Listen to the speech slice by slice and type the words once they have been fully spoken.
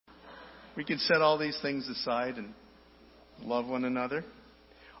We can set all these things aside and love one another.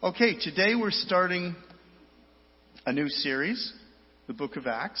 Okay, today we're starting a new series, the Book of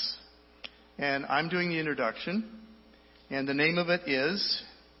Acts. And I'm doing the introduction. And the name of it is,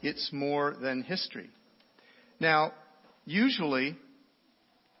 It's More Than History. Now, usually,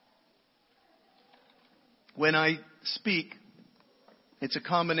 when I speak, it's a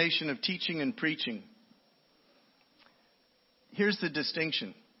combination of teaching and preaching. Here's the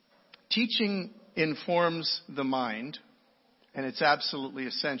distinction. Teaching informs the mind, and it's absolutely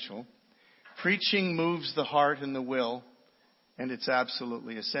essential. Preaching moves the heart and the will, and it's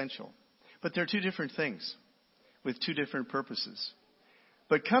absolutely essential. But they're two different things with two different purposes.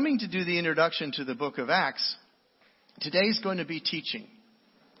 But coming to do the introduction to the book of Acts, today's going to be teaching.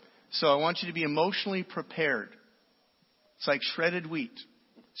 So I want you to be emotionally prepared. It's like shredded wheat.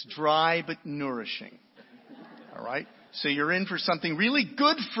 It's dry but nourishing. All right? So you're in for something really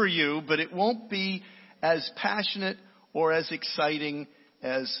good for you, but it won't be as passionate or as exciting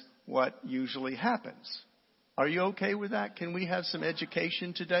as what usually happens. Are you okay with that? Can we have some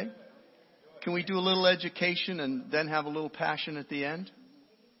education today? Can we do a little education and then have a little passion at the end?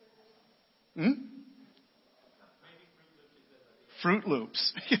 Fruit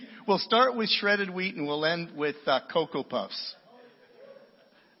Loops. We'll start with shredded wheat and we'll end with Cocoa Puffs.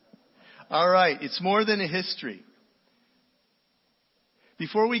 All right. It's more than a history.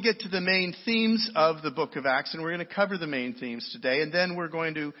 Before we get to the main themes of the book of Acts, and we're going to cover the main themes today, and then we're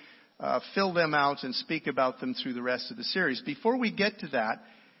going to fill them out and speak about them through the rest of the series. Before we get to that,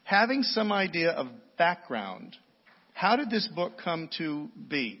 having some idea of background, how did this book come to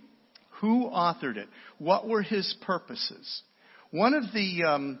be? Who authored it? What were his purposes? One of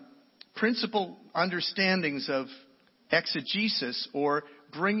the principal understandings of exegesis, or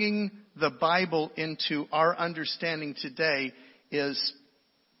bringing the Bible into our understanding today, is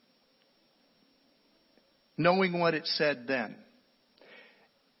knowing what it said then.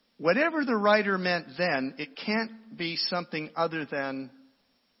 Whatever the writer meant then, it can't be something other than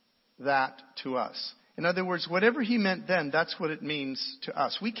that to us. In other words, whatever he meant then, that's what it means to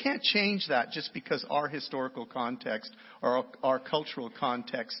us. We can't change that just because our historical context or our cultural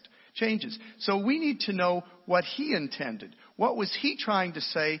context changes. So we need to know what he intended. What was he trying to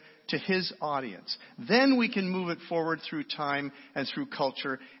say to his audience? Then we can move it forward through time and through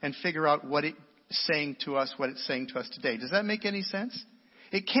culture and figure out what it's saying to us, what it's saying to us today. Does that make any sense?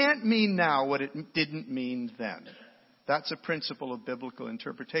 It can't mean now what it didn't mean then. That's a principle of biblical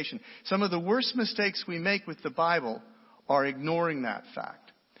interpretation. Some of the worst mistakes we make with the Bible are ignoring that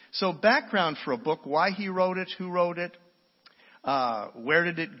fact. So background for a book, why he wrote it, who wrote it, where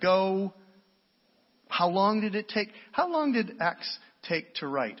did it go, how long did it take, how long did Acts take to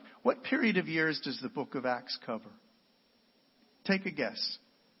write? What period of years does the book of Acts cover? Take a guess.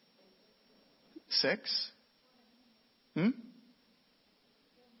 6?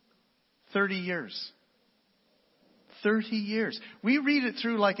 30 years. 30 years. We read it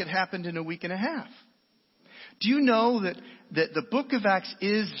through like it happened in a week and a half. Do you know that the book of Acts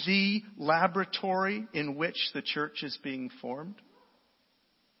is the laboratory in which the church is being formed?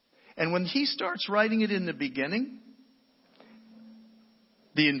 And when he starts writing it in the beginning,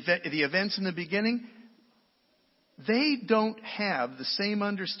 the events in the beginning, they don't have the same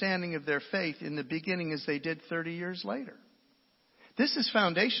understanding of their faith in the beginning as they did 30 years later. This is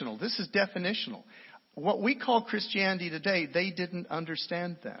foundational. This is definitional. What we call Christianity today, they didn't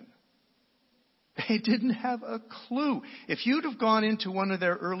understand then. They didn't have a clue. If you'd have gone into one of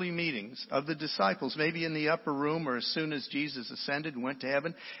their early meetings of the disciples, maybe in the upper room or as soon as Jesus ascended and went to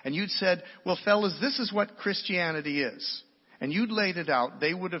heaven, and you'd said, well, fellas, this is what Christianity is, and you'd laid it out,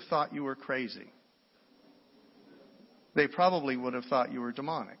 they would have thought you were crazy. They probably would have thought you were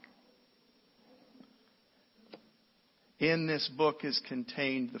demonic. In this book is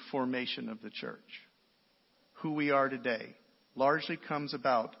contained the formation of the church. Who we are today largely comes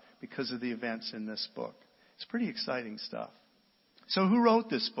about because of the events in this book. It's pretty exciting stuff. So who wrote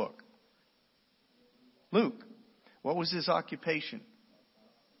this book? Luke. What was his occupation?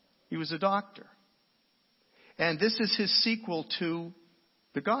 He was a doctor. And this is his sequel to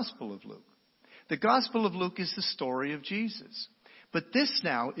the Gospel of Luke. The Gospel of Luke is the story of Jesus. But this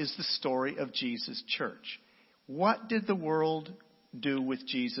now is the story of Jesus' church. What did the world do with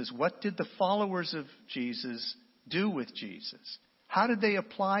Jesus? What did the followers of Jesus do with Jesus? How did they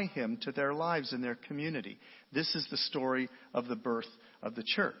apply him to their lives and their community? This is the story of the birth of the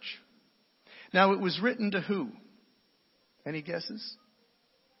church. Now, it was written to who? Any guesses?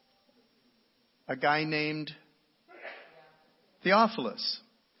 A guy named Theophilus.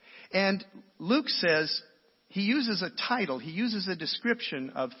 And Luke says he uses a title, he uses a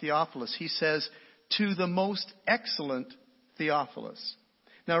description of Theophilus. He says, to the most excellent Theophilus.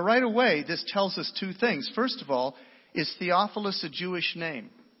 Now, right away, this tells us two things. First of all, is Theophilus a Jewish name?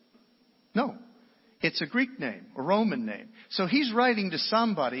 No. It's a Greek name, a Roman name. So he's writing to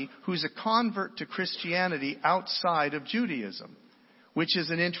somebody who's a convert to Christianity outside of Judaism, which is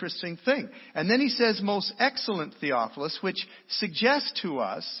an interesting thing. And then he says, most excellent Theophilus, which suggests to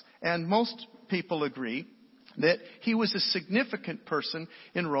us, and most people agree, that he was a significant person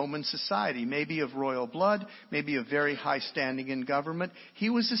in Roman society, maybe of royal blood, maybe of very high standing in government. He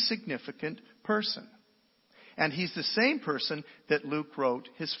was a significant person. And he's the same person that Luke wrote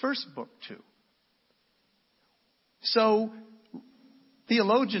his first book to. So,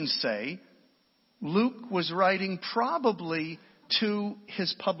 theologians say Luke was writing probably to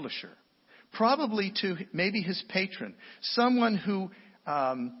his publisher, probably to maybe his patron, someone who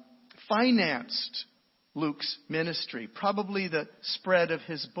financed Luke's ministry, probably the spread of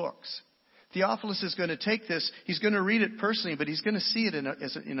his books. Theophilus is going to take this, he's going to read it personally, but he's going to see it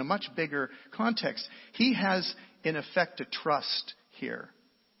in a much bigger context. He has, in effect, a trust here.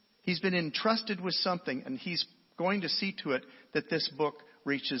 He's been entrusted with something, and he's going to see to it that this book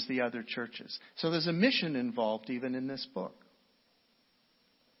reaches the other churches. So there's a mission involved even in this book.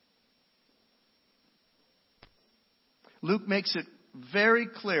 Luke makes it very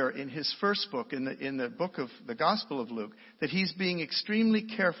clear in his first book, in the book of the Gospel of Luke, that he's being extremely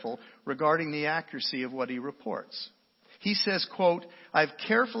careful regarding the accuracy of what he reports. He says, quote, I've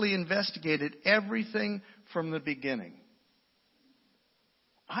carefully investigated everything from the beginning.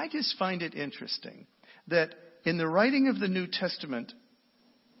 I just find it interesting that in the writing of the New Testament,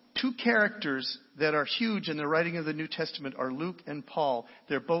 two characters that are huge in the writing of the New Testament are Luke and Paul.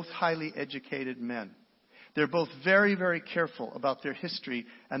 They're both highly educated men. They're both very, very careful about their history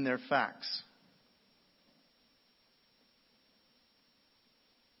and their facts.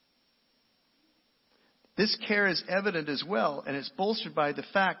 This care is evident as well, and it's bolstered by the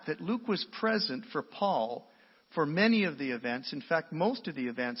fact that Luke was present for Paul for many of the events. In fact, most of the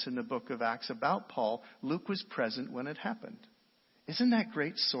events in the book of Acts about Paul, Luke was present when it happened. Isn't that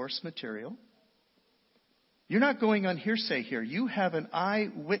great source material? You're not going on hearsay here. You have an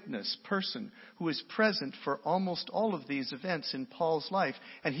eyewitness person who is present for almost all of these events in Paul's life,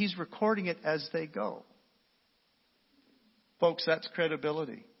 and he's recording it as they go. Folks, that's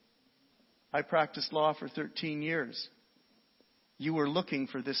credibility. I practiced law for 13 years. You were looking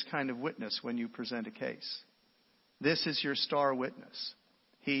for this kind of witness when you present a case. This is your star witness.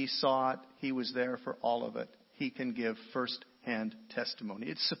 He saw it. He was there for all of it. He can give first-hand testimony.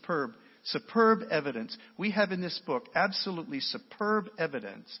 It's superb. Superb evidence. We have in this book absolutely superb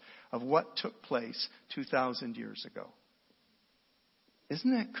evidence of what took place 2,000 years ago.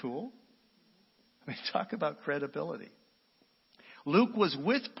 Isn't that cool? I mean, talk about credibility. Luke was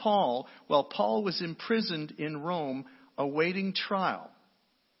with Paul while Paul was imprisoned in Rome awaiting trial.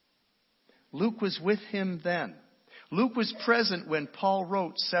 Luke was with him then. Luke was present when Paul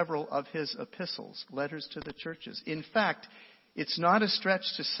wrote several of his epistles, letters to the churches. In fact, it's not a stretch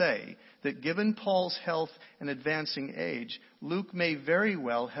to say that given Paul's health and advancing age, Luke may very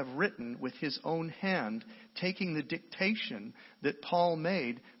well have written with his own hand, taking the dictation that Paul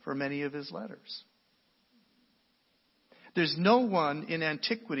made for many of his letters. There's no one in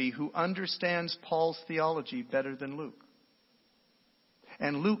antiquity who understands Paul's theology better than Luke.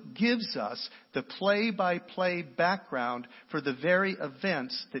 And Luke gives us the play-by-play background for the very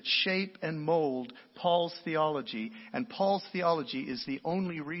events that shape and mold Paul's theology. And Paul's theology is the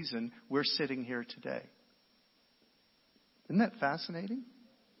only reason we're sitting here today. Isn't that fascinating?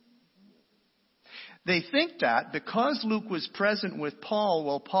 They think that because Luke was present with Paul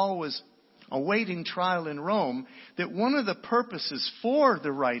while Paul was awaiting trial in Rome, that one of the purposes for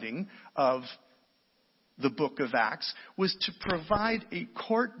the writing of the book of Acts was to provide a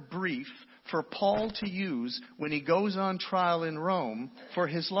court brief for Paul to use when he goes on trial in Rome for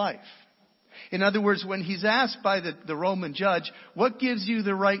his life. In other words, when he's asked by the Roman judge, what gives you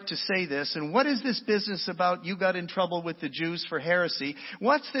the right to say this? And what is this business about you got in trouble with the Jews for heresy?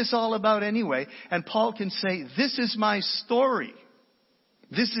 What's this all about anyway? And Paul can say, this is my story.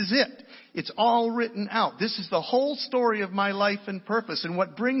 This is it. It's all written out. This is the whole story of my life and purpose and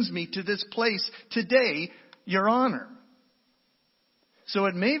what brings me to this place today, Your Honor. So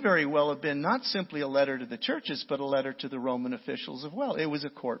it may very well have been not simply a letter to the churches, but a letter to the Roman officials as well. It was a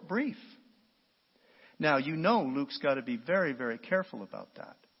court brief. Now, you know Luke's got to be very, very careful about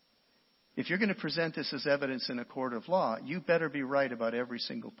that. If you're going to present this as evidence in a court of law, you better be right about every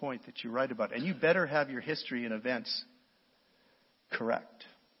single point that you write about. And you better have your history and events correct.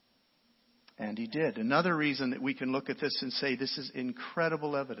 And he did. Another reason that we can look at this and say this is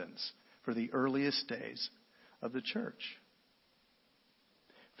incredible evidence for the earliest days of the church.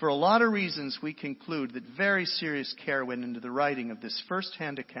 For a lot of reasons, we conclude that very serious care went into the writing of this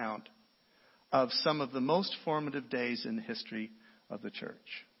first-hand account of some of the most formative days in the history of the church.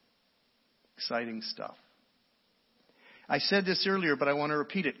 Exciting stuff. I said this earlier, but I want to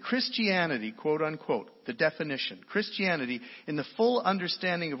repeat it. Christianity, quote unquote, the definition, Christianity, in the full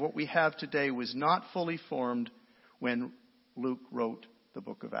understanding of what we have today, was not fully formed when Luke wrote the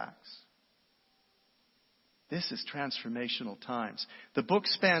book of Acts. This is transformational times. The book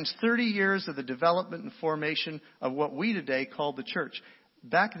spans 30 years of the development and formation of what we today call the church.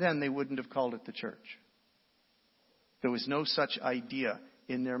 Back then, they wouldn't have called it the church. There was no such idea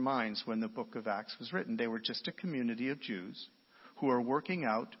in their minds when the book of Acts was written. They were just a community of Jews who are working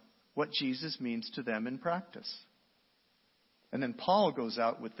out what Jesus means to them in practice. And then Paul goes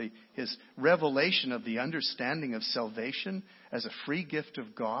out with his revelation of the understanding of salvation as a free gift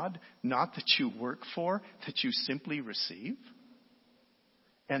of God, not that you work for, that you simply receive.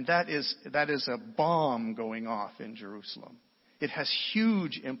 And that is a bomb going off in Jerusalem. It has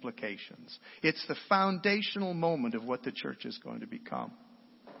huge implications. It's the foundational moment of what the church is going to become.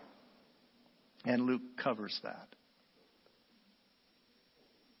 And Luke covers that.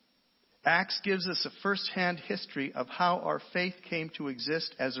 Acts gives us a first-hand history of how our faith came to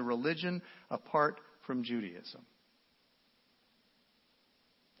exist as a religion apart from Judaism.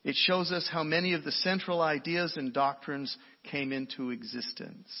 It shows us how many of the central ideas and doctrines came into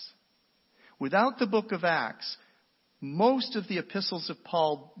existence. Without the book of Acts, most of the epistles of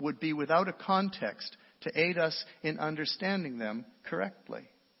Paul would be without a context to aid us in understanding them correctly.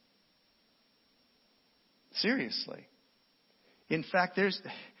 Seriously. In fact, there's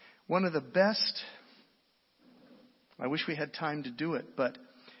one of the best, I wish we had time to do it, but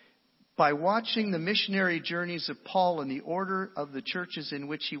by watching the missionary journeys of Paul and the order of the churches in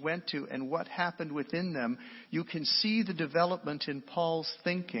which he went to and what happened within them, you can see the development in Paul's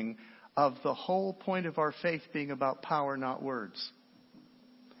thinking of the whole point of our faith being about power, not words.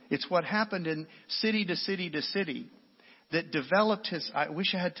 It's what happened in city to city to city that developed his... I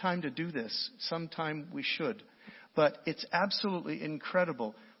wish I had time to do this. Sometime we should. But it's absolutely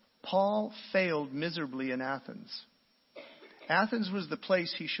incredible. Paul failed miserably in Athens. Athens was the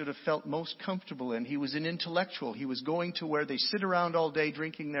place he should have felt most comfortable in. He was an intellectual. He was going to where they sit around all day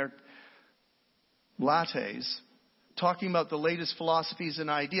drinking their lattes, talking about the latest philosophies and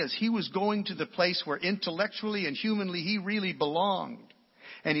ideas. He was going to the place where intellectually and humanly he really belonged.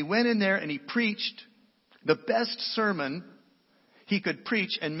 And he went in there and he preached the best sermon he could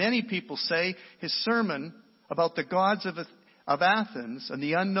preach. And many people say his sermon about the gods of Athens and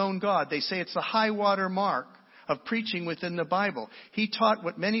the unknown God, they say it's the high water mark of preaching within the Bible. He taught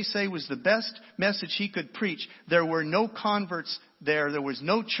what many say was the best message he could preach. There were no converts there. There was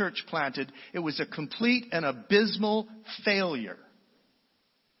no church planted. It was a complete and abysmal failure.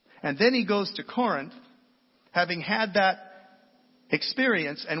 And then he goes to Corinth, having had that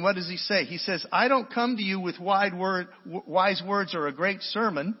experience, and what does he say? He says, I don't come to you with wise words or a great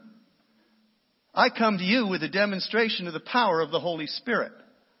sermon. I come to you with a demonstration of the power of the Holy Spirit,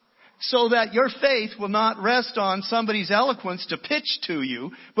 so that your faith will not rest on somebody's eloquence to pitch to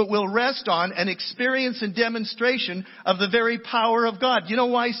you, but will rest on an experience and demonstration of the very power of God. You know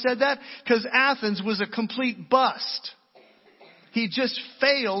why he said that? Because Athens was a complete bust. He just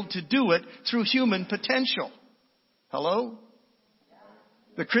failed to do it through human potential. Hello?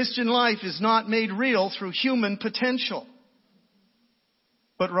 The Christian life is not made real through human potential,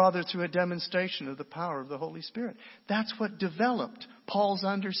 but rather through a demonstration of the power of the Holy Spirit. That's what developed Paul's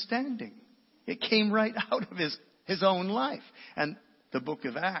understanding. It came right out of his own life. And the book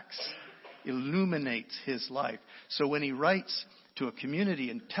of Acts illuminates his life. So when he writes to a community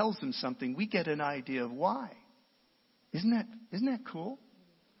and tells them something, we get an idea of why. Isn't that cool?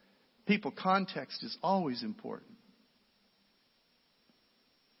 People, context is always important.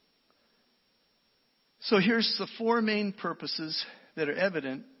 So here's the four main purposes that are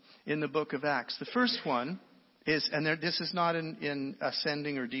evident in the book of Acts. The first one is, and this is not in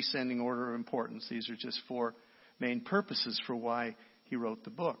ascending or descending order of importance. These are just four main purposes for why he wrote the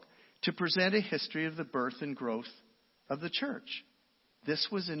book. To present a history of the birth and growth of the church. This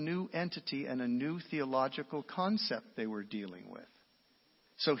was a new entity and a new theological concept they were dealing with.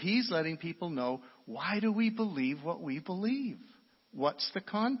 So he's letting people know, why do we believe what we believe? What's the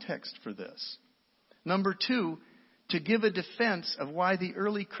context for this? Number two, to give a defense of why the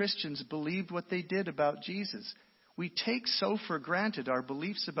early Christians believed what they did about Jesus. We take so for granted our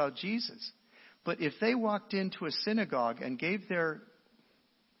beliefs about Jesus. But if they walked into a synagogue and gave their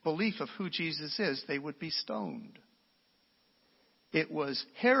belief of who Jesus is, they would be stoned. It was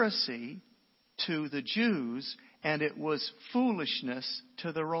heresy to the Jews, and it was foolishness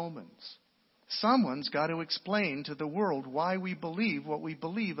to the Romans. Someone's got to explain to the world why we believe what we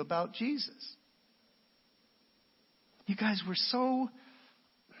believe about Jesus. You guys were so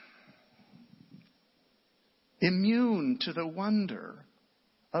immune to the wonder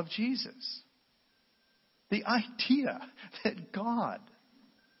of Jesus. The idea that God,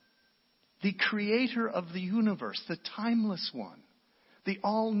 the creator of the universe, the timeless one, the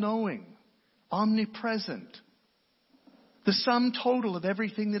all-knowing, omnipresent, the sum total of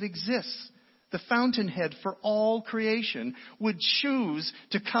everything that exists, the fountainhead for all creation, would choose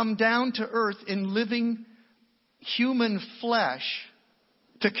to come down to earth in living human flesh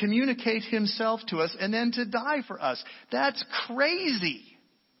to communicate himself to us and then to die for us. That's crazy.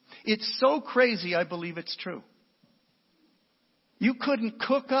 It's so crazy, I believe it's true. You couldn't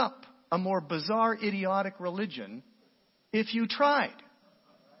cook up a more bizarre, idiotic religion if you tried.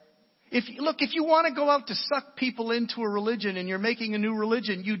 If you want to go out to suck people into a religion and you're making a new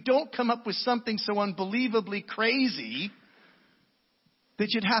religion, you don't come up with something so unbelievably crazy that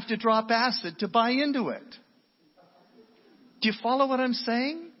you'd have to drop acid to buy into it. Do you follow what I'm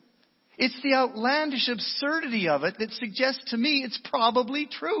saying? It's the outlandish absurdity of it that suggests to me it's probably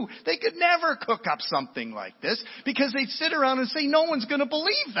true. They could never cook up something like this because they'd sit around and say, no one's going to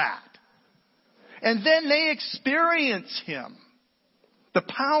believe that. And then they experience him. The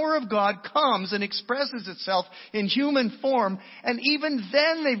power of God comes and expresses itself in human form. And even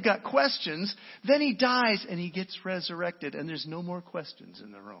then they've got questions. Then he dies and he gets resurrected. And there's no more questions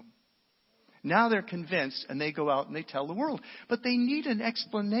in the room. Now they're convinced and they go out and they tell the world. But they need an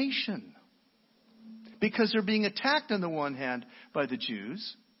explanation. Because they're being attacked on the one hand by the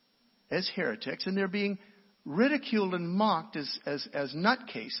Jews as heretics. And they're being ridiculed and mocked as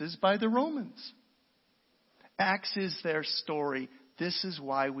nutcases by the Romans. Acts is their story. This is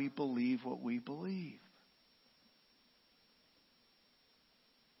why we believe what we believe.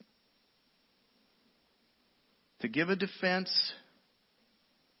 To give a defense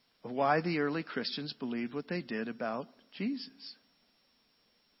of why the early Christians believed what they did about Jesus.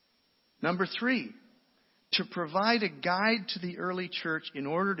 Number 3, to provide a guide to the early church in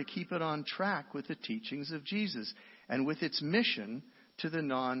order to keep it on track with the teachings of Jesus and with its mission to the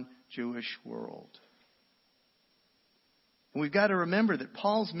non-Jewish world. And we've got to remember that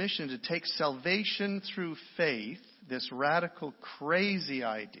Paul's mission to take salvation through faith, this radical, crazy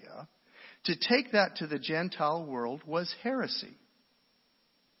idea, to take that to the Gentile world was heresy,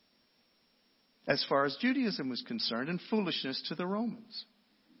 as far as Judaism was concerned, and foolishness to the Romans.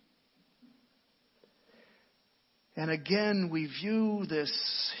 And again, we view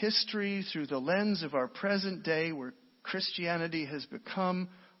this history through the lens of our present day, where Christianity has become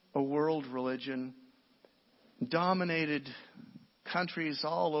a world religion, dominated countries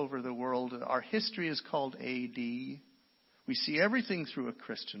all over the world. Our history is called AD. We see everything through a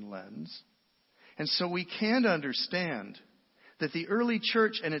Christian lens. And so we can't understand that the early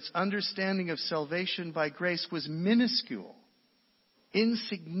church and its understanding of salvation by grace was minuscule,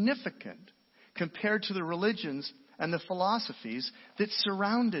 insignificant, compared to the religions and the philosophies that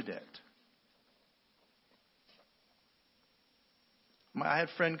surrounded it. I had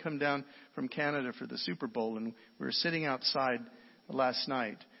a friend come down from Canada for the Super Bowl, and we were sitting outside last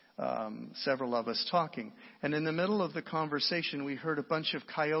night, several of us talking. And in the middle of the conversation, we heard a bunch of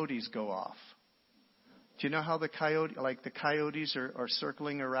coyotes go off. Do you know how the coyotes are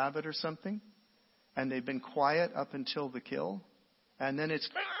circling a rabbit or something? And they've been quiet up until the kill. And then it's,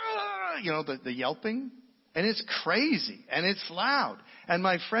 the yelping. And it's crazy. And it's loud. And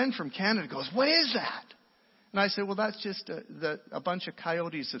my friend from Canada goes, what is that? And I said, well, that's just a bunch of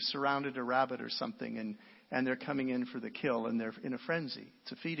coyotes have surrounded a rabbit or something, and they're coming in for the kill, and they're in a frenzy.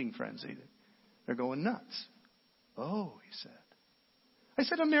 It's a feeding frenzy. They're going nuts. Oh, he said. I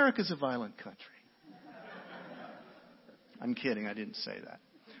said, America's a violent country. I'm kidding. I didn't say that.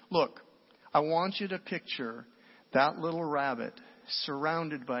 Look, I want you to picture that little rabbit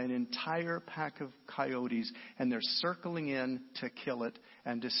surrounded by an entire pack of coyotes, and they're circling in to kill it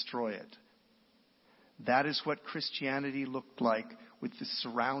and destroy it. That is what Christianity looked like with the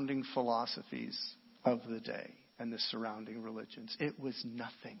surrounding philosophies of the day and the surrounding religions. It was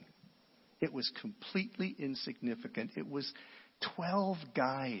nothing. It was completely insignificant. It was 12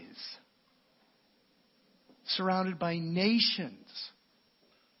 guys surrounded by nations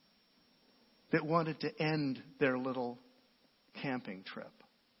that wanted to end their little camping trip.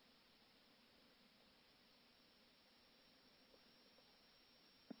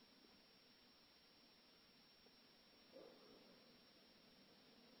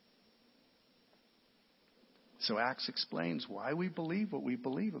 So Acts explains why we believe what we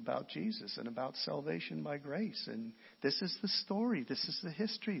believe about Jesus and about salvation by grace. And this is the story. This is the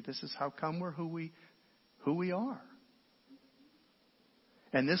history. This is how come we're who we are.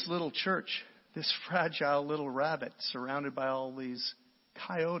 And this little church, this fragile little rabbit surrounded by all these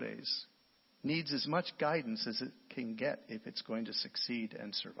coyotes, needs as much guidance as it can get if it's going to succeed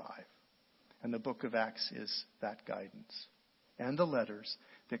and survive. And the book of Acts is that guidance. And the letters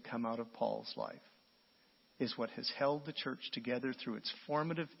that come out of Paul's life is what has held the church together through its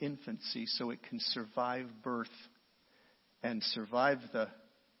formative infancy so it can survive birth and survive the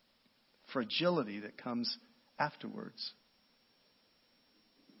fragility that comes afterwards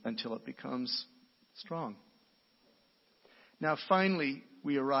until it becomes strong. Now, finally,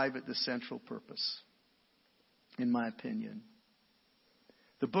 we arrive at the central purpose, in my opinion.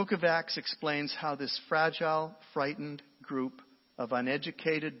 The book of Acts explains how this fragile, frightened group of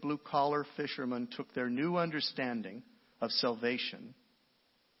uneducated blue-collar fishermen took their new understanding of salvation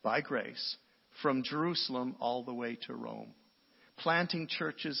by grace from Jerusalem all the way to Rome, planting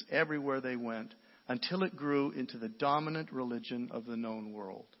churches everywhere they went until it grew into the dominant religion of the known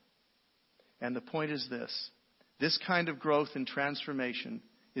world. And the point is this: this kind of growth and transformation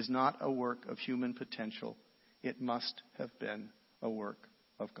is not a work of human potential. It must have been a work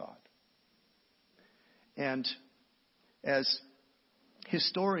of God. And as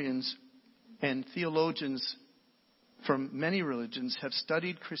historians and theologians from many religions have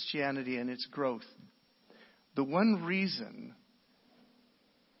studied Christianity and its growth, the one reason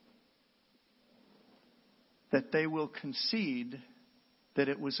that they will concede that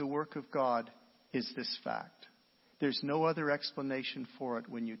it was a work of God is this fact. There's no other explanation for it.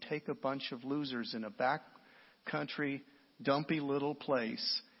 When you take a bunch of losers in a backcountry, dumpy little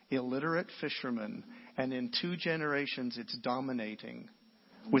place, illiterate fishermen, and in 2 generations it's dominating.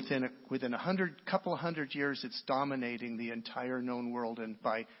 Within a couple of hundred years, it's dominating the entire known world, and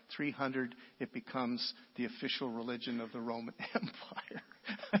by 300, it becomes the official religion of the Roman Empire.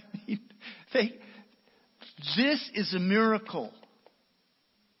 I mean, this is a miracle.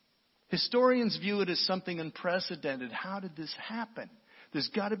 Historians view it as something unprecedented. How did this happen? There's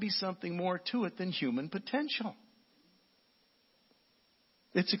got to be something more to it than human potential.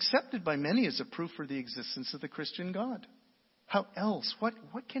 It's accepted by many as a proof for the existence of the Christian God. How else?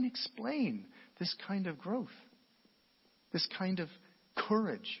 What can explain this kind of growth? This kind of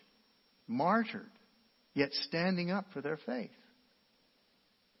courage, martyred, yet standing up for their faith.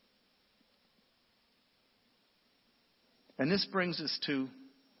 And this brings us to,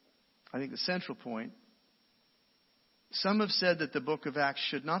 I think, the central point. Some have said that the book of Acts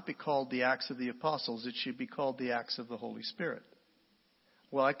should not be called the Acts of the Apostles. It should be called the Acts of the Holy Spirit.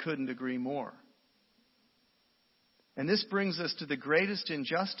 Well, I couldn't agree more. And this brings us to the greatest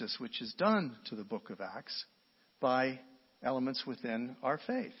injustice which is done to the book of Acts by elements within our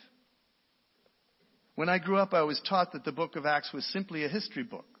faith. When I grew up, I was taught that the book of Acts was simply a history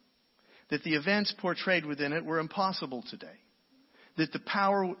book, that the events portrayed within it were impossible today, that the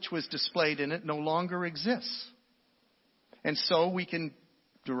power which was displayed in it no longer exists. And so we can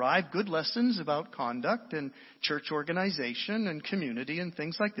derive good lessons about conduct and church organization and community and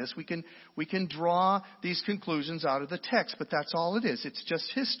things like this. We can draw these conclusions out of the text, but that's all it is. It's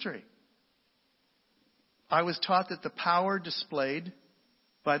just history. I was taught that the power displayed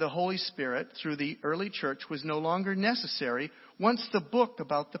by the Holy Spirit through the early church was no longer necessary once the book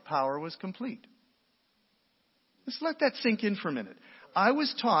about the power was complete. Let's let that sink in for a minute. I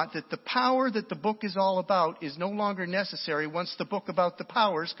was taught that the power that the book is all about is no longer necessary once the book about the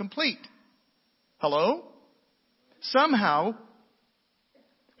power is complete. Hello? Somehow,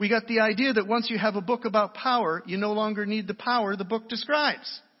 we got the idea that once you have a book about power, you no longer need the power the book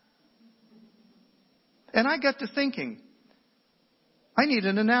describes. And I got to thinking, I need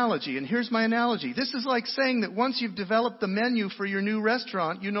an analogy, and here's my analogy. This is like saying that once you've developed the menu for your new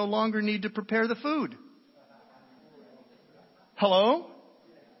restaurant, you no longer need to prepare the food. Hello?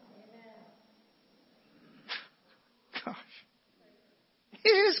 Gosh. It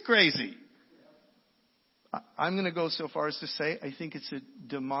is crazy. I'm going to go so far as to say I think it's a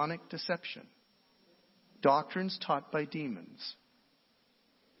demonic deception. Doctrines taught by demons.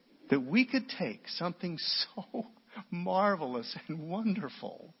 That we could take something so marvelous and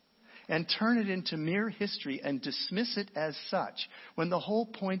wonderful and turn it into mere history and dismiss it as such, when the whole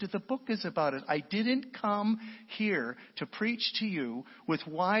point of the book is about it. I didn't come here to preach to you with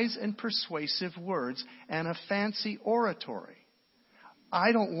wise and persuasive words and a fancy oratory.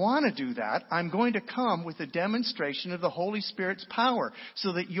 I don't want to do that. I'm going to come with a demonstration of the Holy Spirit's power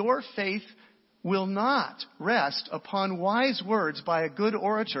so that your faith will not rest upon wise words by a good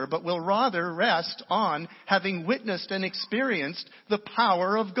orator, but will rather rest on having witnessed and experienced the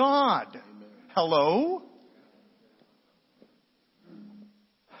power of God. Amen. Hello?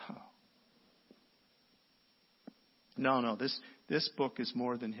 No, this book is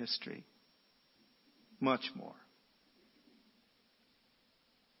more than history. Much more.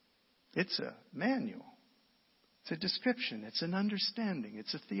 It's a manual. It's a description. It's an understanding.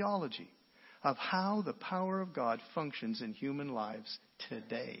 It's a theology of how the power of God functions in human lives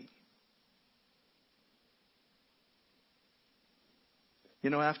today.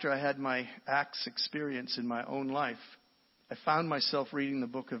 After I had my Acts experience in my own life, I found myself reading the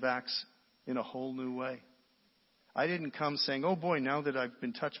book of Acts in a whole new way. I didn't come saying, oh boy, now that I've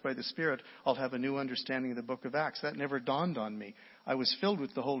been touched by the Spirit, I'll have a new understanding of the book of Acts. That never dawned on me. I was filled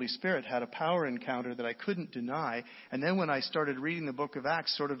with the Holy Spirit, had a power encounter that I couldn't deny. And then when I started reading the book of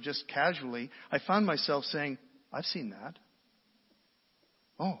Acts sort of just casually, I found myself saying, I've seen that.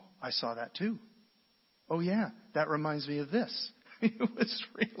 Oh, I saw that too. Oh yeah, that reminds me of this. It was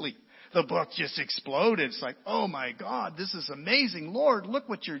really, the book just exploded. It's like, oh my God, this is amazing. Lord, look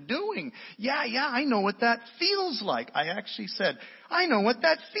what you're doing. Yeah, I know what that feels like. I actually said, I know what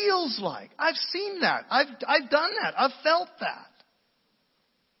that feels like. I've seen that. I've done that. I've felt that.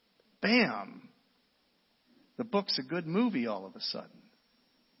 Bam. The book's a good movie all of a sudden.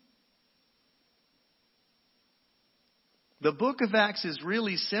 The book of Acts is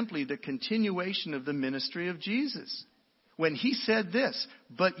really simply the continuation of the ministry of Jesus. When he said this,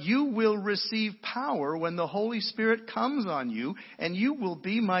 but you will receive power when the Holy Spirit comes on you, and you will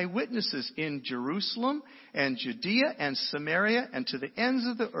be my witnesses in Jerusalem and Judea and Samaria and to the ends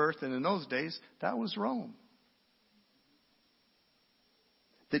of the earth. And in those days, that was Rome.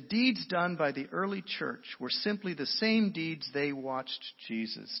 The deeds done by the early church were simply the same deeds they watched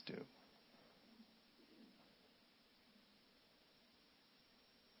Jesus do.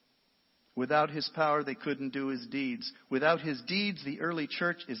 Without his power, they couldn't do his deeds. Without his deeds, the early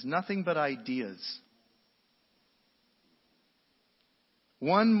church is nothing but ideas.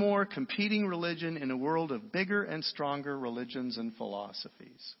 One more competing religion in a world of bigger and stronger religions and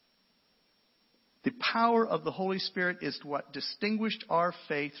philosophies. The power of the Holy Spirit is what distinguished our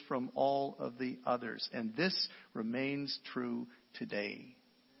faith from all of the others. And this remains true today.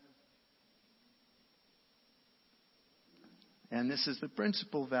 And this is the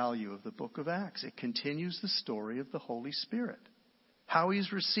principal value of the book of Acts. It continues the story of the Holy Spirit. How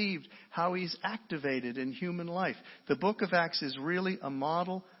he's received, how he's activated in human life. The book of Acts is really a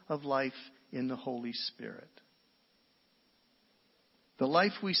model of life in the Holy Spirit. The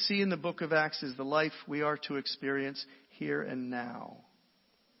life we see in the book of Acts is the life we are to experience here and now.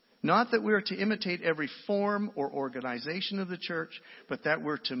 Not that we are to imitate every form or organization of the church, but that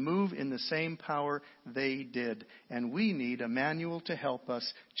we're to move in the same power they did. And we need a manual to help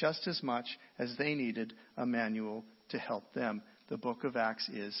us just as much as they needed a manual to help them. The book of Acts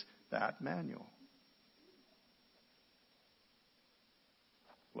is that manual.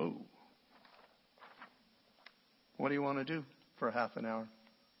 Whoa. What do you want to do for half an hour?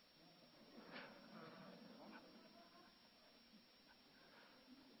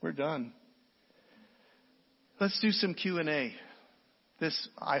 We're done. Let's do some Q&A. This,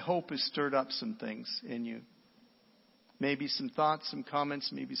 I hope, has stirred up some things in you. Maybe some thoughts, some comments,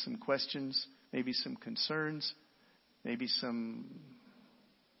 maybe some questions, maybe some concerns, maybe some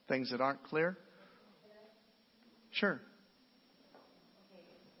things that aren't clear. Sure. Okay,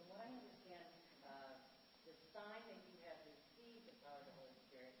 from what I understand, the sign that you have received the power of the Holy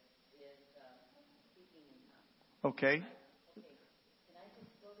Spirit is speaking in tongues. Okay. Okay.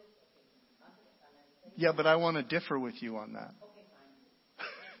 Yeah, but I want to differ with you on that. Okay, fine.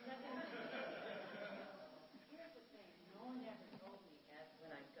 Here's the thing. No one ever told me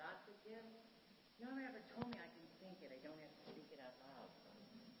when I got the gift, no one ever told me I can think it. I don't have to speak it out loud.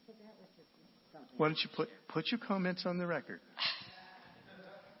 So that was just something. Why don't you put your comments on the record?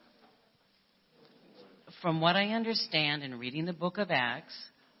 From what I understand in reading the book of Acts,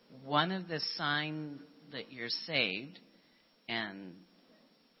 one of the signs that you're saved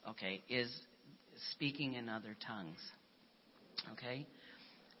is speaking in other tongues. Okay?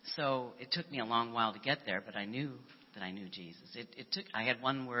 So it took me a long while to get there, but I knew that I knew Jesus. I had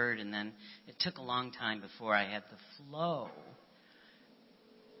one word, and then it took a long time before I had the flow.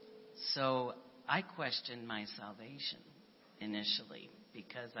 So I questioned my salvation initially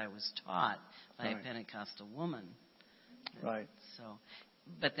because I was taught by a Pentecostal woman. Right. So,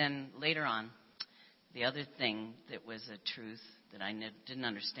 but then later on, the other thing that was a truth that I didn't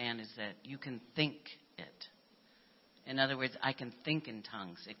understand is that you can think it. In other words, I can think in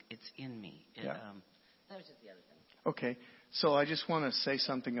tongues. It's in me. Yeah. That was just the other thing. Okay. So I just want to say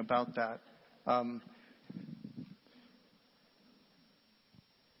something about that.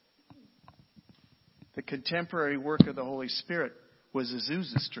 The contemporary work of the Holy Spirit was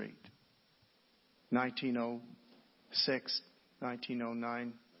Azusa Street, 1906,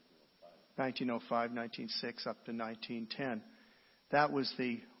 1909, 1905, 1906, up to 1910. That was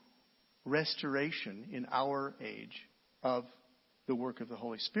the restoration in our age of the work of the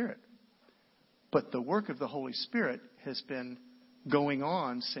Holy Spirit. But the work of the Holy Spirit has been going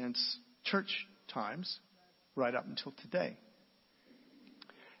on since church times, right up until today.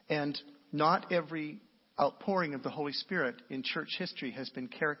 And not every outpouring of the Holy Spirit in church history has been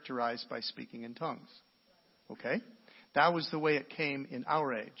characterized by speaking in tongues. Okay? That was the way it came in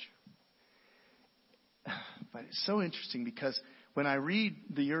our age. But it's so interesting because when I read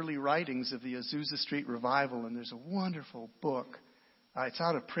the early writings of the Azusa Street Revival, and there's a wonderful book, it's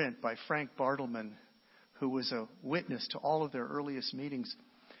out of print by Frank Bartleman, who was a witness to all of their earliest meetings.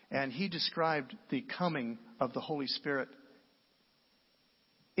 And he described the coming of the Holy Spirit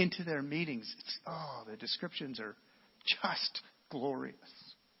into their meetings. The descriptions are just glorious.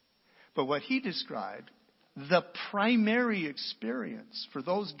 But what he described, the primary experience for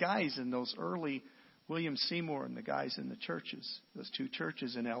those guys in those early, William Seymour and the guys in the churches, those two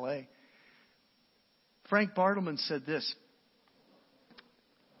churches in L.A., Frank Bartleman said this: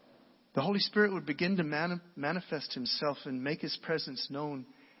 the Holy Spirit would begin to manifest himself and make his presence known,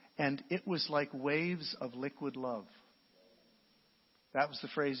 and it was like waves of liquid love. That was the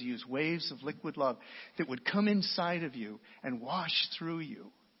phrase he used, waves of liquid love, that would come inside of you and wash through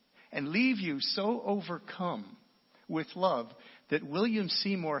you and leave you so overcome with love that William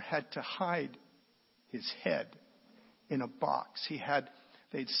Seymour had to hide his head in a box.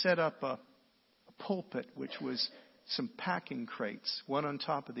 They'd set up a pulpit, which was some packing crates, one on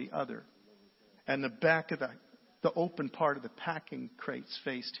top of the other. And the back of the open part of the packing crates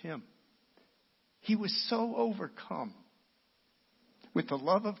faced him. He was so overcome with the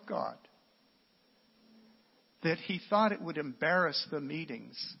love of God that he thought it would embarrass the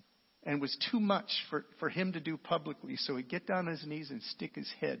meetings and was too much for him to do publicly. So he'd get down on his knees and stick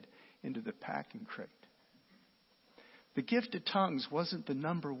his head into the packing crate. The gift of tongues wasn't the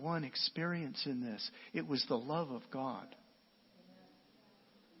number one experience in this. It was the love of God.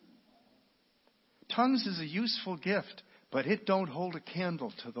 Tongues is a useful gift, but it don't hold a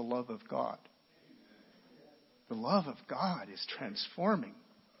candle to the love of God. The love of God is transforming.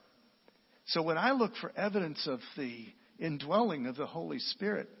 So when I look for evidence of the indwelling of the Holy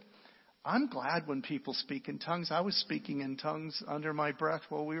Spirit, I'm glad when people speak in tongues. I was speaking in tongues under my breath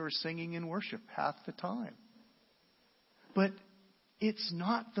while we were singing in worship half the time. But it's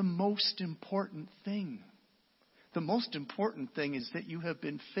not the most important thing. The most important thing is that you have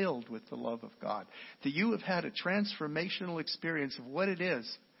been filled with the love of God. That you have had a transformational experience of what it is.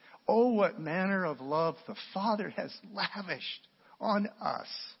 Oh, what manner of love the Father has lavished on us.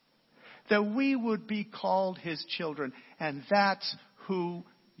 That we would be called His children. And that's who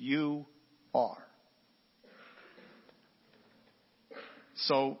you are.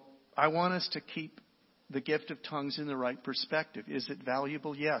 So I want us to keep the gift of tongues in the right perspective. Is it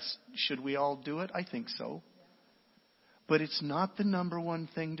valuable? Yes. Should we all do it? I think so. But it's not the number one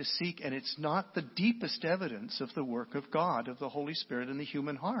thing to seek, and it's not the deepest evidence of the work of God, of the Holy Spirit in the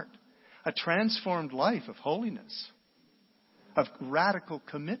human heart. A transformed life of holiness, of radical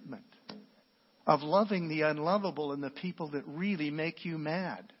commitment, of loving the unlovable and the people that really make you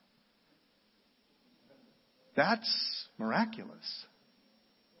mad. That's miraculous.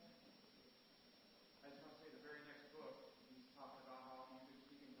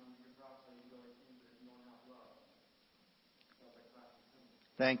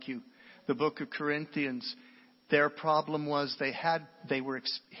 Thank you. The book of Corinthians, their problem was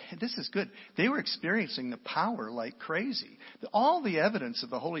this is good. They were experiencing the power like crazy. All the evidence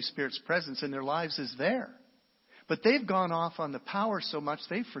of the Holy Spirit's presence in their lives is there. But they've gone off on the power so much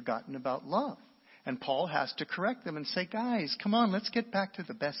they've forgotten about love. And Paul has to correct them and say, guys, come on, let's get back to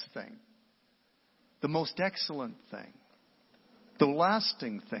the best thing. The most excellent thing. The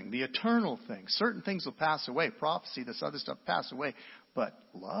lasting thing, the eternal thing. Certain things will pass away. Prophecy, this other stuff pass away. But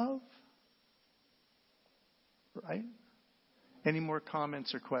love? Right? Any more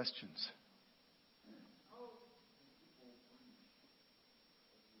comments or questions?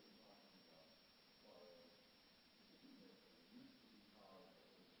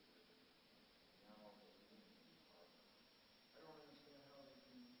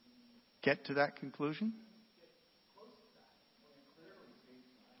 Get to that conclusion?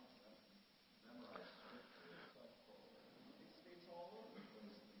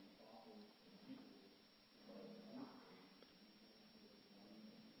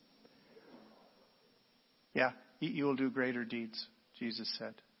 you will do greater deeds, Jesus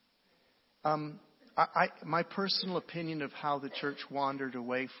said. My personal opinion of how the church wandered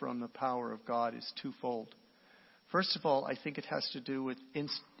away from the power of God is twofold. First of all, I think it has to do with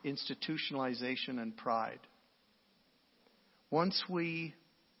institutionalization and pride. It's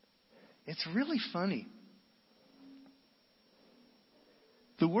really funny.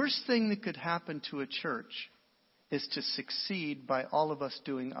 The worst thing that could happen to a church is to succeed by all of us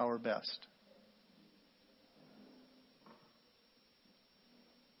doing our best.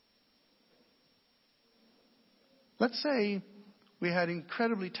 Let's say we had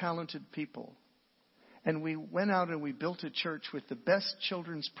incredibly talented people, and we went out and we built a church with the best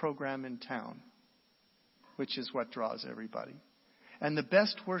children's program in town, which is what draws everybody, and the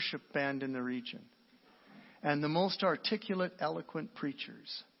best worship band in the region, and the most articulate, eloquent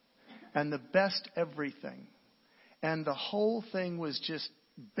preachers, and the best everything. And the whole thing was just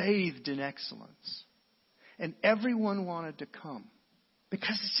bathed in excellence. And everyone wanted to come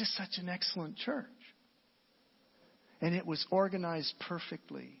because it's just such an excellent church. And it was organized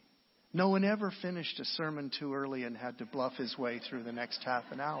perfectly. No one ever finished a sermon too early and had to bluff his way through the next half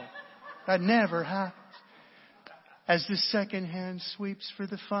an hour. That never happened. As the second hand sweeps for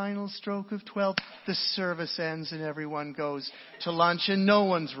the final stroke of 12, the service ends and everyone goes to lunch, and no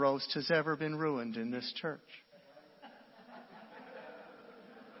one's roast has ever been ruined in this church.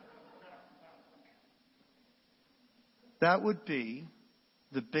 That would be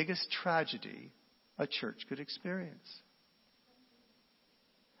the biggest tragedy a church could experience.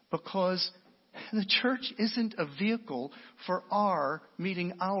 Because the church isn't a vehicle for our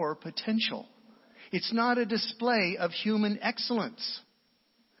meeting our potential. It's not a display of human excellence.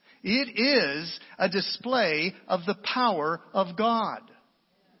 It is a display of the power of God.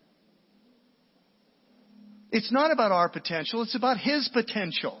 It's not about our potential, it's about His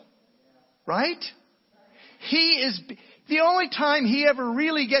potential. Right? The only time He ever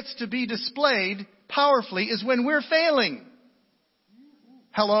really gets to be displayed powerfully is when we're failing.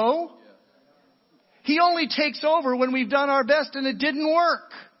 Hello? He only takes over when we've done our best and it didn't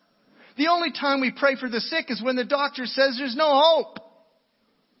work. The only time we pray for the sick is when the doctor says there's no hope.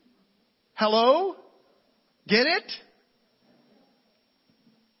 Hello? Get it?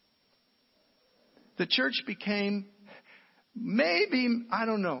 The church became, maybe, I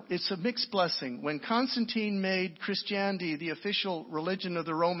don't know, it's a mixed blessing. When Constantine made Christianity the official religion of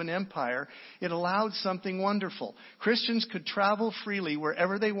the Roman Empire, it allowed something wonderful. Christians could travel freely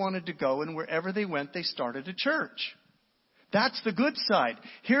wherever they wanted to go, and wherever they went, they started a church. That's the good side.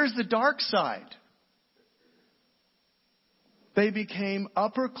 Here's the dark side. They became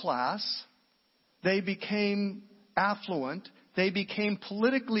upper class. They became affluent. They became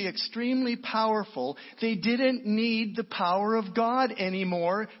politically extremely powerful. They didn't need the power of God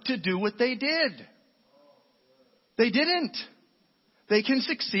anymore to do what they did. They didn't. They can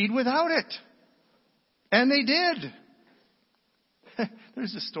succeed without it. And they did.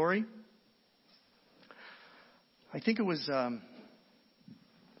 There's a story. I think it was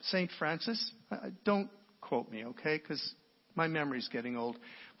St. Francis. Don't quote me, okay? Because my memory's getting old.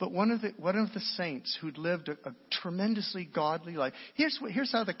 But one of the saints who'd lived a tremendously godly life.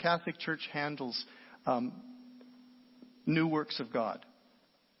 Here's how the Catholic Church handles new works of God,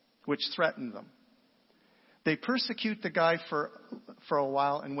 which threaten them. They persecute the guy for a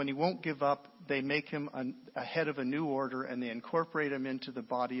while, and when he won't give up, they make him a head of a new order, and they incorporate him into the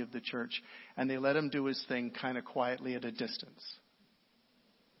body of the church, and they let him do his thing kind of quietly at a distance.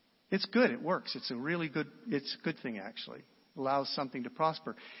 It's good. It works. It's a good thing, actually. It allows something to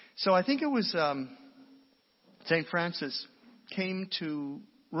prosper. So I think it was St. Francis came to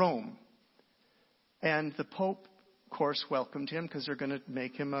Rome, and the Pope, of course, welcomed him because they're going to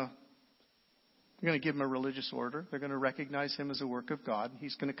make him they're going to give him a religious order. They're going to recognize him as a work of God.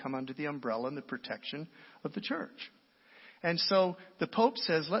 He's going to come under the umbrella and the protection of the church. And so the Pope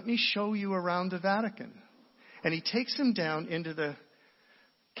says, let me show you around the Vatican. And he takes him down into the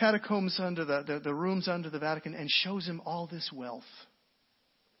catacombs under the rooms under the Vatican and shows him all this wealth.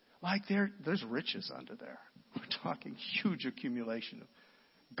 Like there's riches under there. We're talking huge accumulation of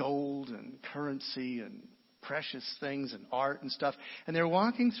gold and currency and precious things and art and stuff. And they're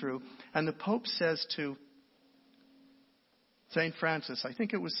walking through, and the Pope says to St. Francis, I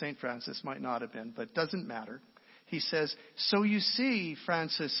think it was St. Francis, might not have been, but it doesn't matter. He says, so you see,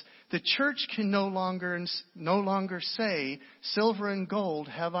 Francis, the church can no longer say, silver and gold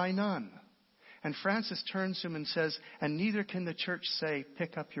have I none. And Francis turns to him and says, and neither can the church say,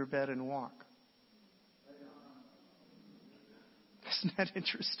 pick up your bed and walk. Isn't that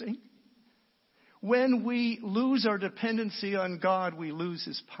interesting? When we lose our dependency on God, we lose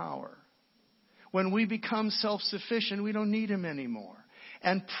His power. When we become self-sufficient, we don't need Him anymore.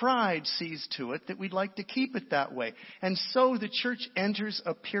 And pride sees to it that we'd like to keep it that way. And so the church enters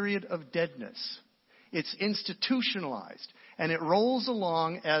a period of deadness. It's institutionalized. And it rolls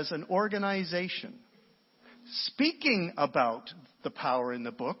along as an organization, speaking about the power in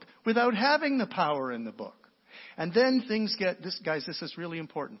the book without having the power in the book. And then things get, this is really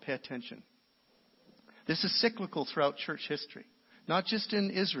important. Pay attention. This is cyclical throughout church history. Not just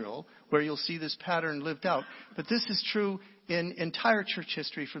in Israel, where you'll see this pattern lived out, but this is true in entire church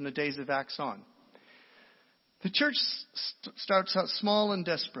history from the days of Acts on. The church starts out small and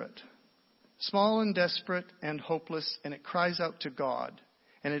desperate. Small and desperate and hopeless, and it cries out to God.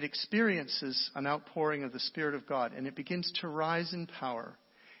 And it experiences an outpouring of the Spirit of God, and it begins to rise in power.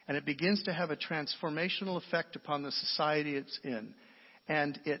 And it begins to have a transformational effect upon the society it's in.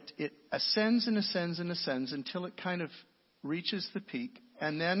 And it ascends and ascends and ascends until it kind of reaches the peak,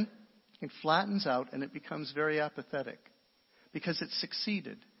 and then it flattens out and it becomes very apathetic because it's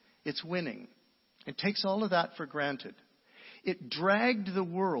succeeded. It's winning. It takes all of that for granted. It dragged the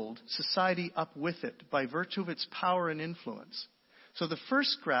world, society, up with it by virtue of its power and influence. So the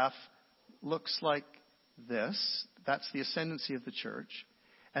first graph looks like this. That's the ascendancy of the church.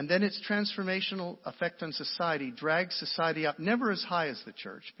 And then its transformational effect on society drags society up, never as high as the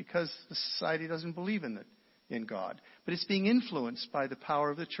church, because the society doesn't believe in God. But it's being influenced by the power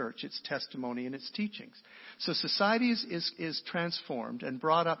of the church, its testimony and its teachings. So society is transformed and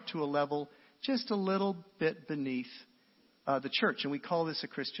brought up to a level just a little bit beneath the church. And we call this a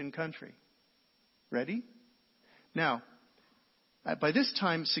Christian country. Ready? Now, by this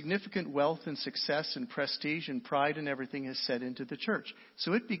time, significant wealth and success and prestige and pride and everything has set into the church.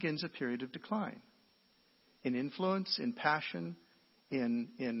 So it begins a period of decline. In influence, in passion,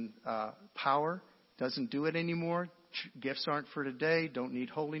 in power. Doesn't do it anymore. Gifts aren't for today. Don't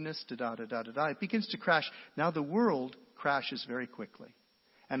need holiness. Da-da-da-da-da. It begins to crash. Now the world crashes very quickly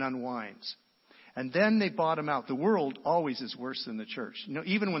and unwinds. And then they bottom out. The world always is worse than the church. You know,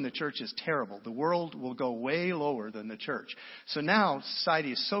 even when the church is terrible, the world will go way lower than the church. So now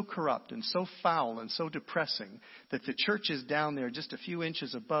society is so corrupt and so foul and so depressing that the church is down there just a few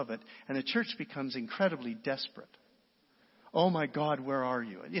inches above it, and the church becomes incredibly desperate. Oh my God, where are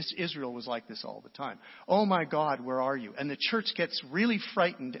you? Israel was like this all the time. Oh my God, where are you? And the church gets really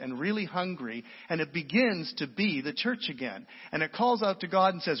frightened and really hungry, and it begins to be the church again. And it calls out to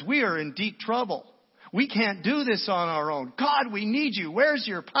God and says, we are in deep trouble. We can't do this on our own. God, we need you. Where's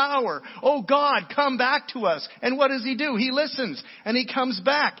your power? Oh God, come back to us. And what does He do? He listens and He comes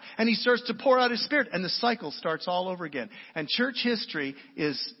back and He starts to pour out His Spirit, and the cycle starts all over again. And church history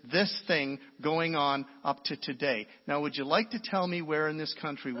is this thing going on up to today. Now, would you like to tell me where in this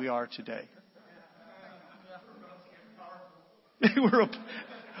country we are today?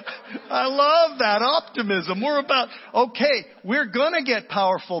 I love that optimism. We're going to get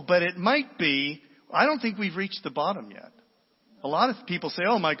powerful, but it might be, I don't think we've reached the bottom yet. A lot of people say,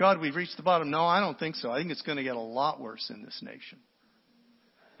 oh my God, we've reached the bottom. No, I don't think so. I think it's going to get a lot worse in this nation.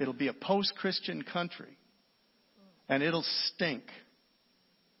 It'll be a post-Christian country. And it'll stink.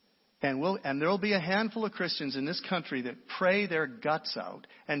 And there'll be a handful of Christians in this country that pray their guts out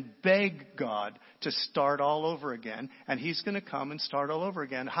and beg God to start all over again. And He's going to come and start all over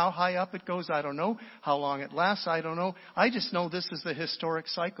again. How high up it goes, I don't know. How long it lasts, I don't know. I just know this is the historic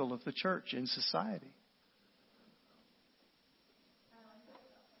cycle of the church in society.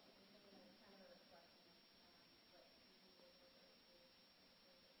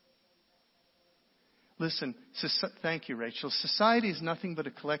 Listen, thank you, Rachel. Society is nothing but a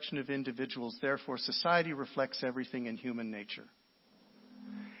collection of individuals. Therefore, society reflects everything in human nature.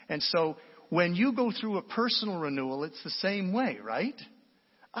 And so, when you go through a personal renewal, it's the same way, right?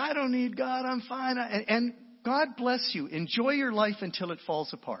 I don't need God, I'm fine. And God bless you. Enjoy your life until it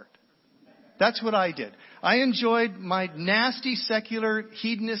falls apart. That's what I did. I enjoyed my nasty, secular,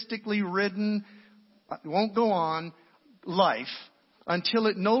 hedonistically ridden, won't go on life until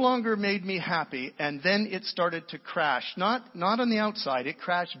it no longer made me happy, and then it started to crash. Not on the outside, it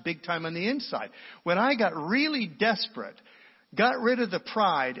crashed big time on the inside. When I got really desperate, got rid of the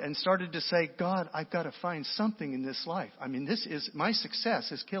pride, and started to say, God, I've got to find something in this life. I mean, my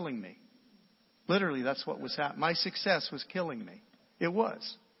success is killing me. Literally, that's what was happening. My success was killing me. It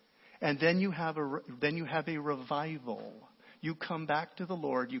was. And then you have a revival. You come back to the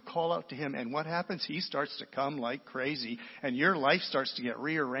Lord, you call out to Him, and what happens? He starts to come like crazy, and your life starts to get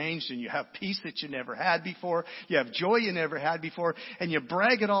rearranged, and you have peace that you never had before, you have joy you never had before, and you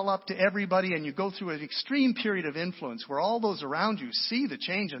brag it all up to everybody, and you go through an extreme period of influence where all those around you see the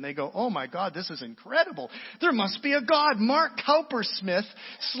change, and they go, oh my God, this is incredible. There must be a God. Mark Cowpersmith,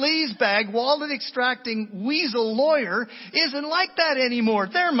 sleazebag, wallet extracting, weasel lawyer, isn't like that anymore.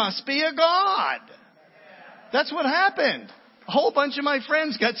 There must be a God. That's what happened. A whole bunch of my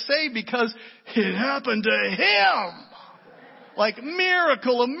friends got saved because it happened to him. Like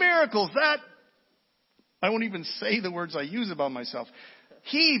miracle of miracles. That, I won't even say the words I use about myself.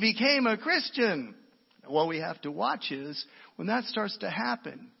 He became a Christian. What we have to watch is when that starts to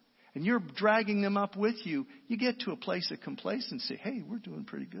happen and you're dragging them up with you, you get to a place of complacency. Hey, we're doing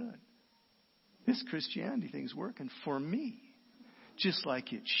pretty good. This Christianity thing's working for me. Just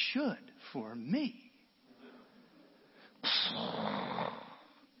like it should for me.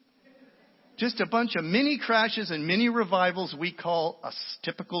 Just a bunch of mini crashes and mini revivals we call a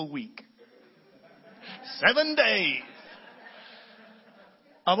typical week. 7 days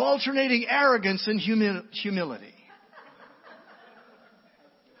of alternating arrogance and humility.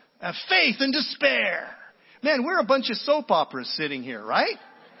 Faith and despair. Man, we're a bunch of soap operas sitting here, right?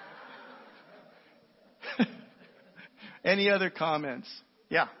 Any other comments?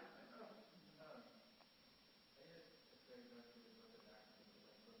 Yeah.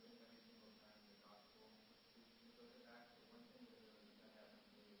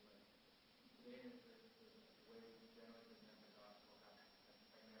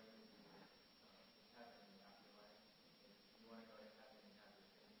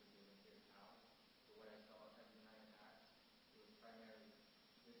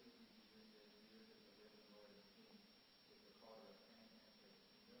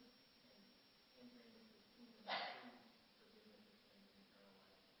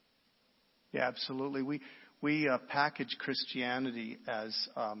 Yeah, absolutely. We package Christianity as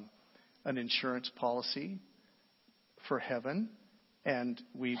an insurance policy for heaven, and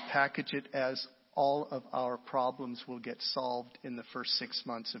we package it as all of our problems will get solved in the first 6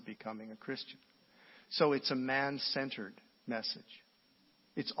 months of becoming a Christian. So it's a man-centered message.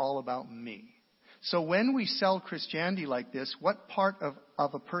 It's all about me. So when we sell Christianity like this, what part of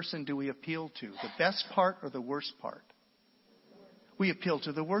a person do we appeal to? The best part or the worst part? We appeal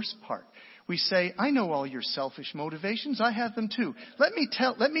to the worst part. We say, I know all your selfish motivations. I have them too. Let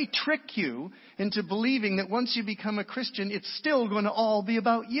me trick you into believing that once you become a Christian, it's still going to all be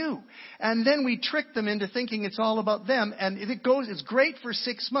about you. And then we trick them into thinking it's all about them. And it's great for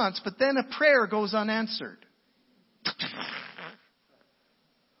 6 months, but then a prayer goes unanswered.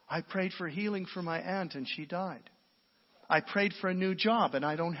 I prayed for healing for my aunt and she died. I prayed for a new job and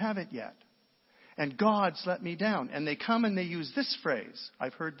I don't have it yet. And God's let me down. And they come and they use this phrase.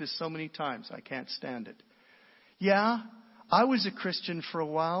 I've heard this so many times, I can't stand it. Yeah, I was a Christian for a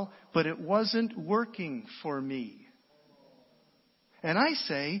while, but it wasn't working for me. And I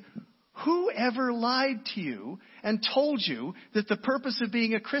say, whoever lied to you and told you that the purpose of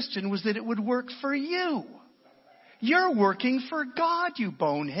being a Christian was that it would work for you? You're working for God, you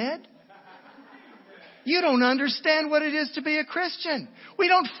bonehead. You don't understand what it is to be a Christian. We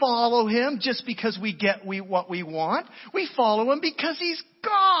don't follow Him just because we get what we want. We follow Him because He's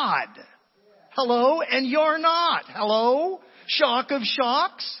God. Hello? And you're not. Hello? Shock of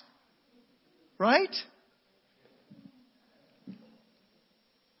shocks. Right?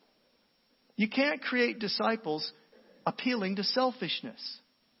 You can't create disciples appealing to selfishness.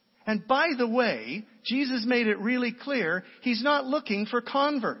 And by the way, Jesus made it really clear, He's not looking for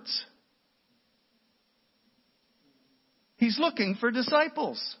converts. He's looking for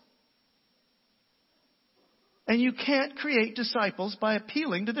disciples. And you can't create disciples by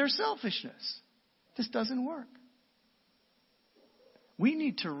appealing to their selfishness. This doesn't work. We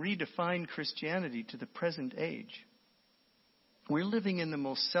need to redefine Christianity to the present age. We're living in the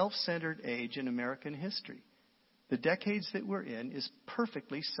most self-centered age in American history. The decades that we're in is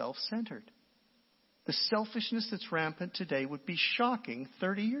perfectly self-centered. The selfishness that's rampant today would be shocking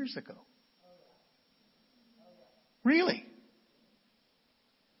 30 years ago. Really?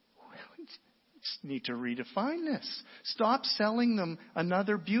 We just need to redefine this. Stop selling them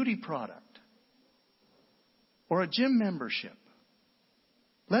another beauty product or a gym membership.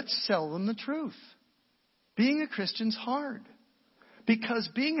 Let's sell them the truth. Being a Christian's hard. Because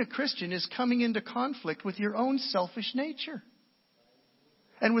being a Christian is coming into conflict with your own selfish nature.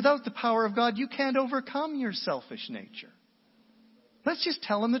 And without the power of God, you can't overcome your selfish nature. Let's just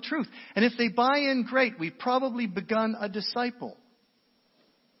tell them the truth. And if they buy in, great. We've probably begun a disciple.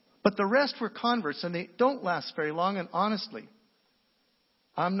 But the rest were converts, and they don't last very long. And honestly,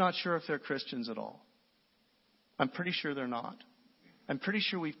 I'm not sure if they're Christians at all. I'm pretty sure they're not. I'm pretty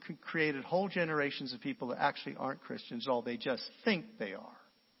sure we've created whole generations of people that actually aren't Christians at all. They just think they are.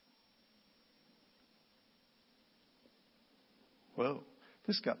 Whoa,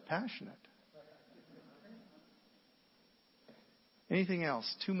 this got passionate. Anything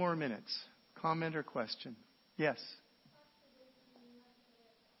else? 2 more minutes. Comment or question? Yes.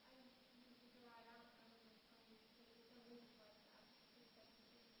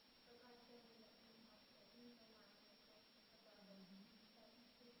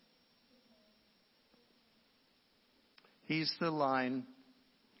 He's the line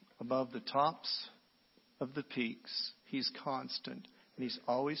above the tops of the peaks. He's constant. And He's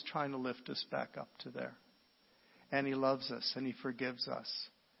always trying to lift us back up to there. And He loves us and He forgives us.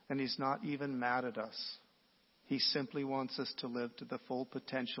 And He's not even mad at us. He simply wants us to live to the full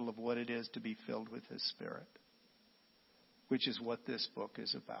potential of what it is to be filled with His Spirit. Which is what this book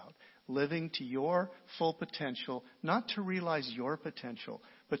is about. Living to your full potential, not to realize your potential,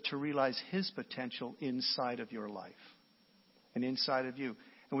 but to realize His potential inside of your life. And inside of you.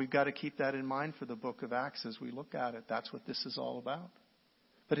 And we've got to keep that in mind for the book of Acts as we look at it. That's what this is all about.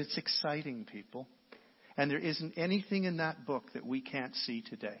 But it's exciting, people. And there isn't anything in that book that we can't see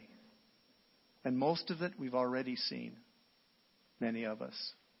today. And most of it we've already seen. Many of us.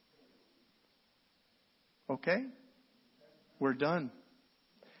 Okay? We're done.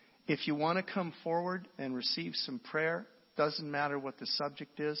 If you want to come forward and receive some prayer, doesn't matter what the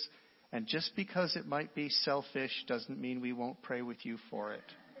subject is. And just because it might be selfish doesn't mean we won't pray with you for it.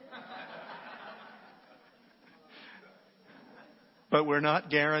 But we're not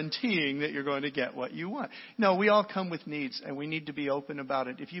guaranteeing that you're going to get what you want. No, we all come with needs, and we need to be open about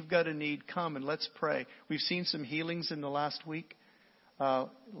it. If you've got a need, come and let's pray. We've seen some healings in the last week.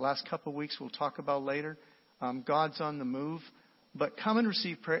 Last couple of weeks we'll talk about later. God's on the move. But come and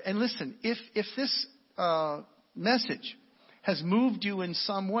receive prayer. And listen, if this message has moved you in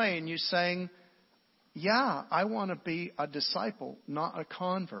some way and you're saying, yeah, I want to be a disciple, not a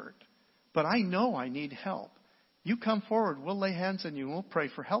convert, but I know I need help. You come forward, we'll lay hands on you and we'll pray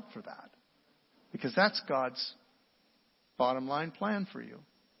for help for that. Because that's God's bottom line plan for you.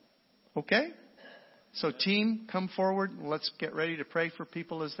 Okay? So team, come forward and let's get ready to pray for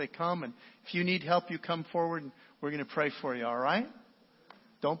people as they come. And if you need help, you come forward and we're going to pray for you, all right?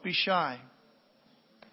 Don't be shy.